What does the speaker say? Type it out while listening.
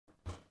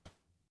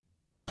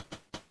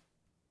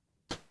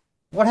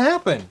What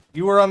happened?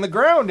 You were on the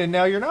ground and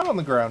now you're not on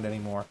the ground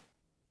anymore.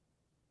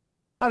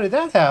 How did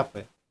that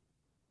happen?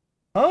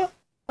 Huh?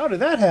 How did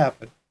that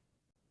happen?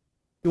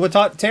 You want to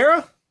talk to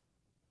Tara?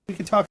 We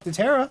can talk to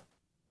Tara.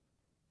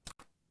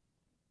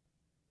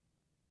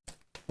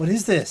 What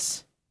is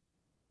this?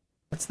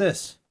 What's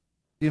this?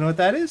 Do you know what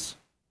that is?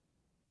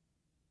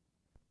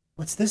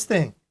 What's this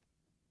thing?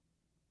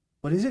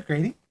 What is it,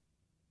 Grady?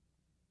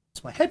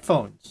 It's my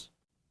headphones.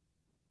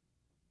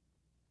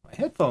 My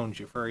headphones,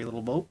 you furry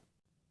little boat.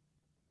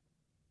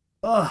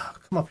 Ugh,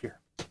 come up here.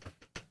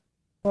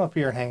 Come up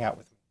here and hang out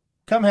with me.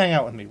 Come hang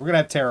out with me. We're gonna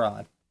have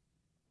Tara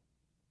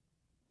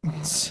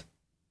on.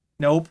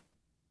 Nope.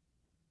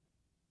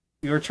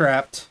 You're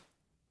trapped.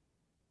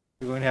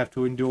 You're going to have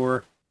to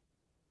endure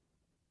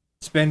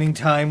spending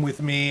time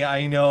with me.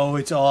 I know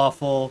it's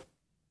awful.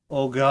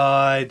 Oh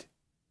God.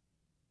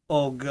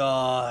 Oh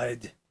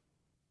God.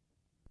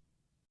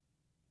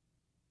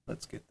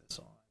 Let's get this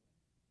on.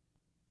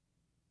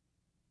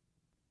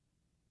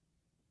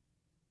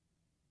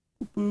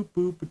 Boop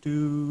boop boop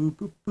doo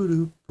boop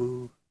boop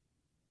boop.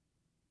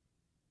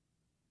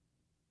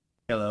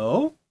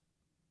 Hello?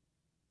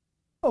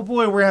 Oh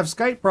boy, we're gonna have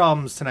Skype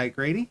problems tonight,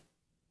 Grady.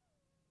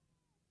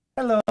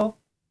 Hello.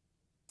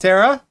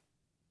 Tara?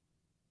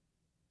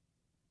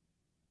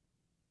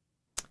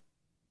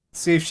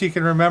 See if she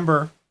can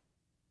remember.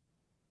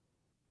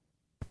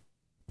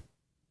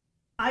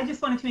 I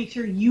just wanted to make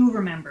sure you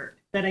remembered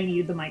that I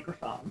needed the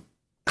microphone.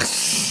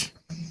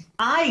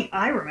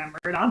 I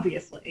remembered,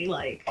 obviously.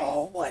 Like,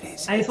 Oh, what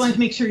is I just wanted to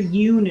make sure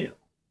you knew.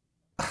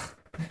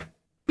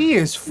 He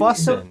is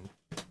fussing.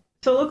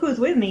 So look who's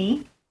with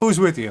me. Who's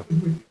with you?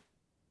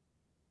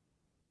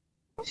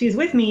 She's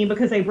with me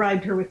because I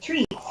bribed her with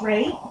treats,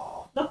 right?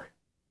 Look,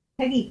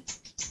 Peggy.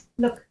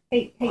 Look,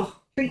 hey,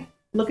 treat.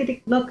 Look at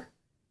it. Look.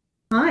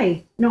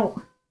 Hi. No,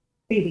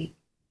 baby.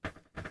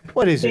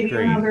 What is Baby, it,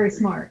 you're not Grady? very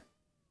smart.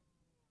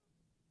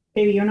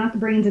 Baby, you're not the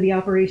brains of the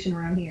operation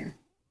around here.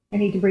 I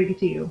hate to break it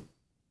to you.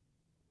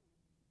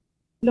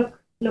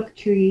 Look,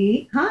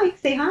 treat. Hi,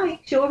 say hi.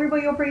 Show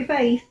everybody your pretty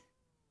face.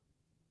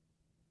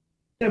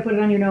 Should I put it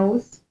on your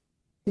nose?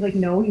 She's like,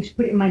 no, you should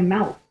put it in my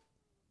mouth.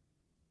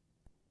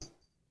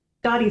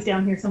 Dottie's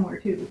down here somewhere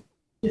too,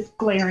 just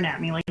glaring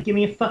at me like, give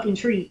me a fucking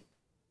treat.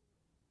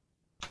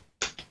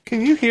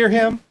 Can you hear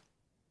him?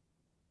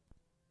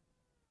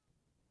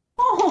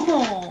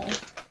 Oh,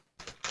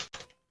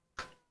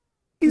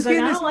 He's like,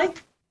 getting I his, don't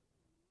like.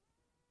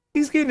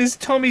 he's getting his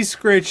tummy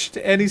scritched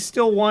and he's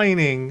still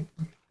whining.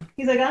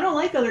 He's like, I don't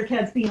like other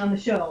cats being on the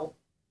show,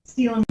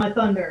 stealing my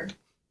thunder.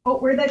 Oh,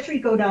 where'd that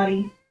treat go,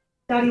 Dottie?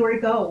 Dottie, where'd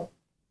it go?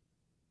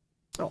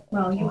 Oh,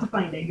 Well, you have to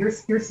find it.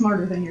 You're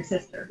smarter than your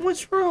sister.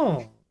 what's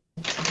wrong?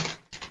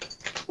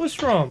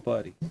 What's wrong,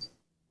 buddy?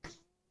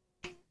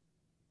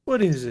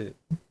 What is it?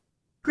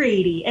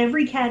 Grady,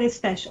 every cat is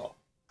special.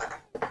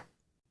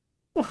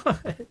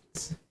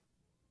 What?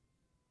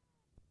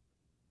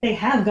 They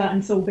have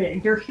gotten so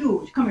big. They're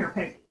huge. Come here,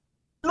 Peggy.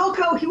 Look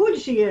how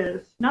huge she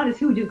is. Not as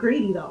huge as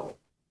Grady, though.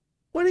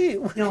 What are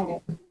you?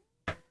 No.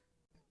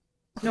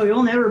 No,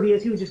 you'll never be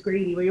as huge as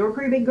Grady, but you're a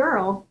pretty big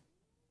girl.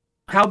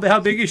 How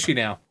big is she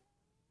now?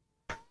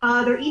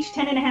 They're each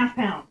 10.5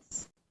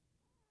 pounds.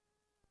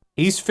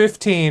 He's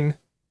 15.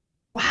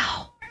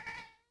 Wow.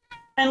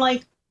 And,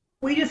 like,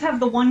 we just have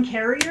the one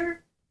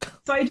carrier,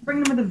 so I had to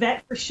bring them to the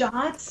vet for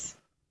shots.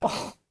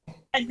 Oh,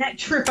 And that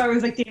trip, I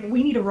was like, damn,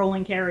 we need a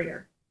rolling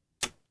carrier.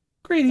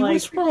 Grady, Like-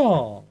 what's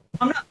wrong?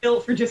 I'm not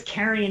built for just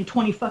carrying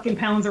 20 fucking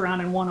pounds around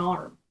in one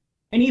arm.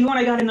 And even when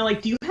I got in, they're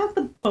like, do you have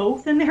them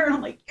both in there? And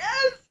I'm like,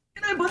 yes!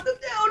 Can I put them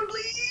down,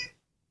 please?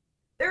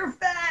 They're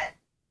fat.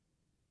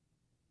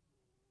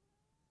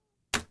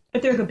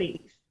 But they're the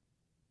babies.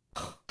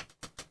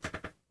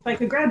 If I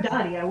could grab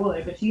Dottie, I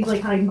would, but she's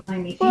like hiding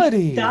behind me.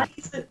 Buddy.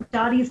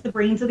 Dottie's the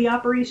brains of the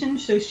operation,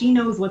 so she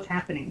knows what's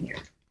happening here.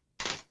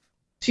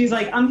 She's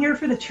like, I'm here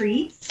for the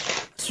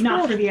treats,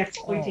 not for the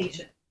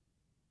exploitation.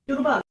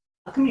 Doodlebug,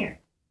 come here.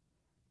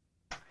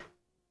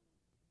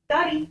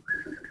 Dottie,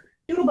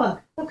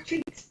 Doodlebug, look,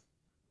 treats.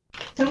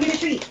 Tell me a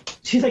treat.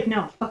 She's like,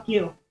 no, fuck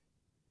you.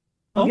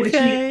 I'll get a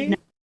treat. Okay.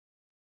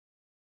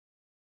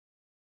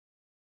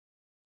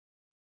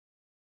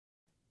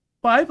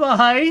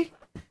 Bye-bye.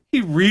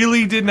 He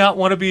really did not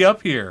want to be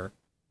up here.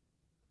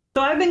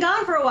 So I've been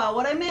gone for a while.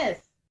 What'd I miss?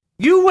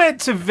 You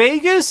went to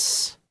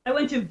Vegas? I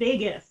went to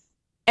Vegas.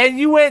 And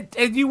you went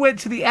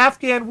to the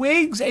Afghan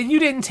Wigs and you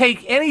didn't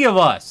take any of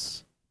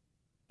us.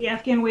 The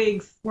Afghan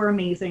wigs were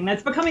amazing.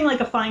 That's becoming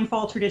like a fine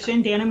fall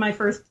tradition. Dan and my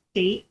first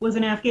date was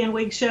an Afghan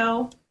wig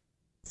show.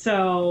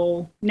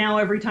 So now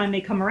every time they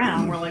come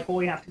around, we're like, well,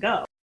 we have to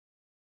go.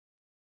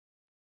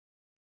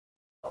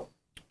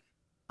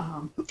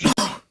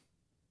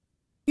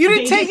 You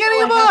didn't Vegas, take any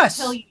though, of I have to us.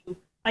 tell you,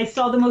 I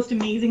saw the most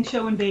amazing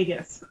show in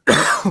Vegas.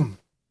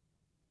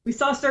 We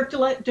saw Cirque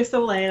du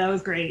Soleil. That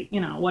was great.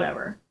 You know,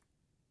 whatever.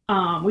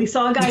 We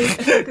saw a guy,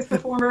 a circus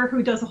performer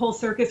who does a whole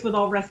circus with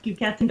all rescued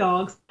cats and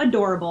dogs.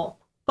 Adorable.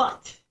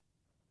 But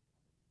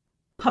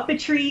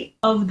puppetry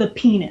of the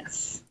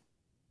penis.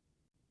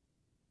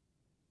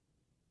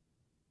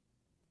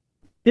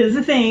 This is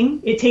the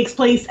thing. It takes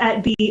place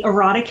at the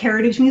Erotic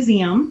Heritage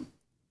Museum,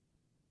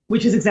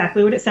 which is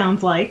exactly what it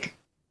sounds like.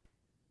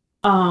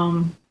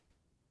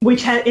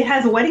 It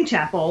has a wedding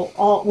chapel,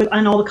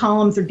 and all the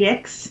columns are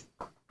dicks.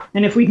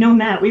 And if we'd known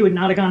that, we would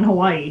not have gone to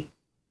Hawaii.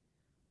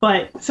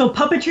 But, so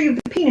puppetry of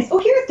the penis. Oh,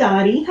 here's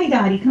Dottie. Hi,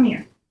 Dottie. Come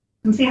here.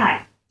 Come say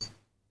hi.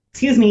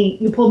 Excuse me,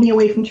 you pulled me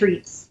away from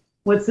treats.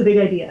 What's the big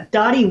idea?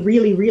 Dottie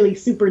really, really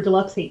super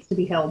deluxe hates to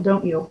be held,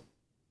 don't you?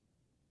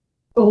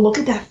 Oh, look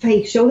at that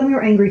face. Show them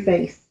your angry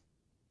face.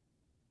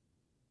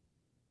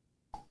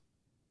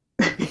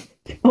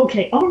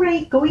 Okay, all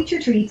right. Go eat your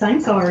treats.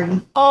 I'm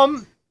sorry.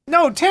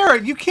 No,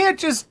 Tara, you can't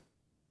just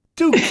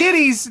do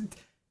kitties.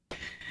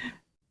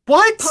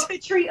 What?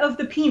 Puppetry of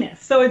the penis.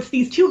 So it's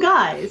these two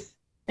guys,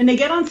 and they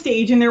get on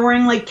stage, and they're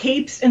wearing, like,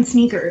 capes and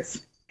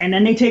sneakers. And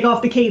then they take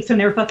off the capes, and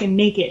they're fucking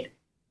naked.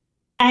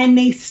 And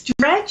they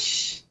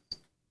stretch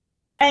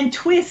and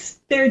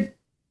twist their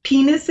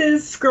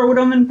penises,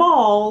 scrotum, and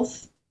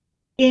balls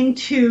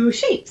into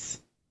shapes.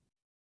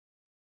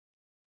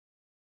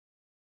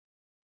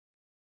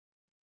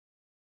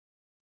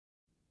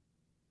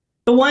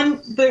 The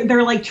one,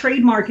 their like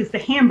trademark is the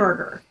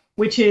hamburger,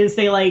 which is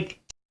they like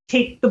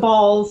take the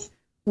balls,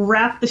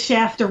 wrap the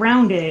shaft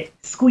around it,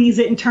 squeeze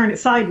it, and turn it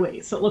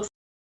sideways. So it looks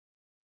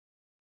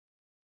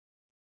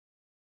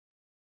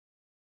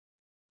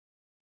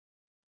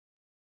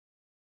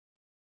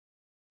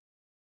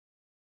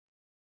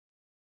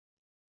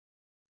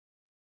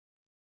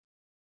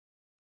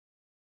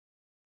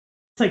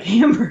like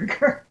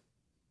hamburger.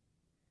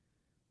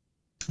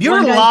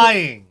 You're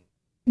lying.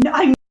 No,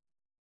 I'm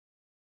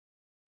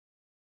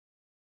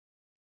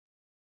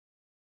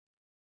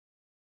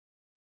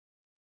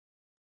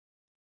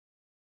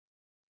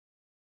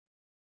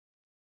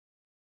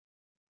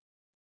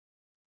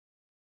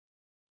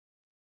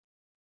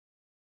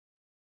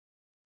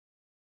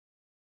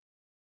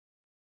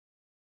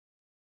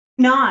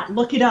not.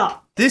 Look it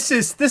up. This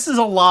is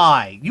a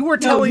lie. You were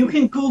telling. No, you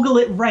can Google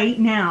it right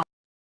now.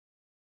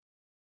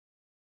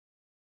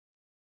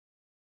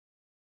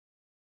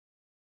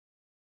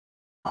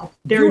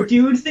 There are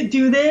dudes that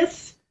do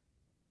this.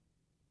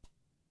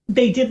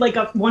 They did like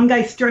one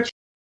guy stretched